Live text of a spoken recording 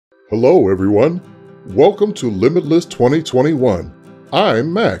Hello, everyone. Welcome to Limitless 2021.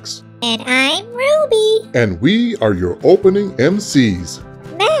 I'm Max. And I'm Ruby. And we are your opening MCs.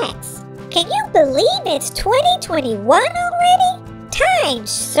 Max, can you believe it's 2021 already? Time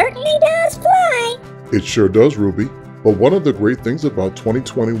certainly does fly. It sure does, Ruby. But one of the great things about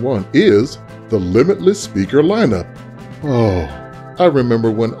 2021 is the Limitless speaker lineup. Oh, I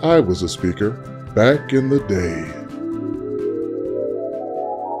remember when I was a speaker back in the day.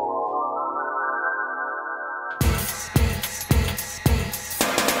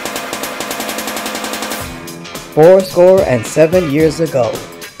 Fourscore and 7 years ago,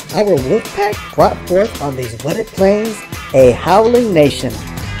 our Wolfpack brought forth on these wooded plains a howling nation.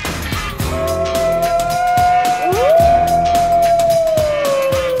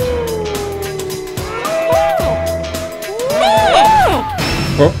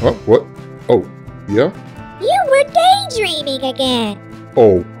 What? Oh, yeah? You were daydreaming again.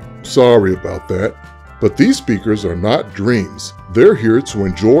 Oh, sorry about that. But these speakers are not dreams. They're here to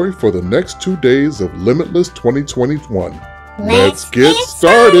enjoy for the next 2 days of Limitless 2021. Let's get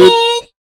started.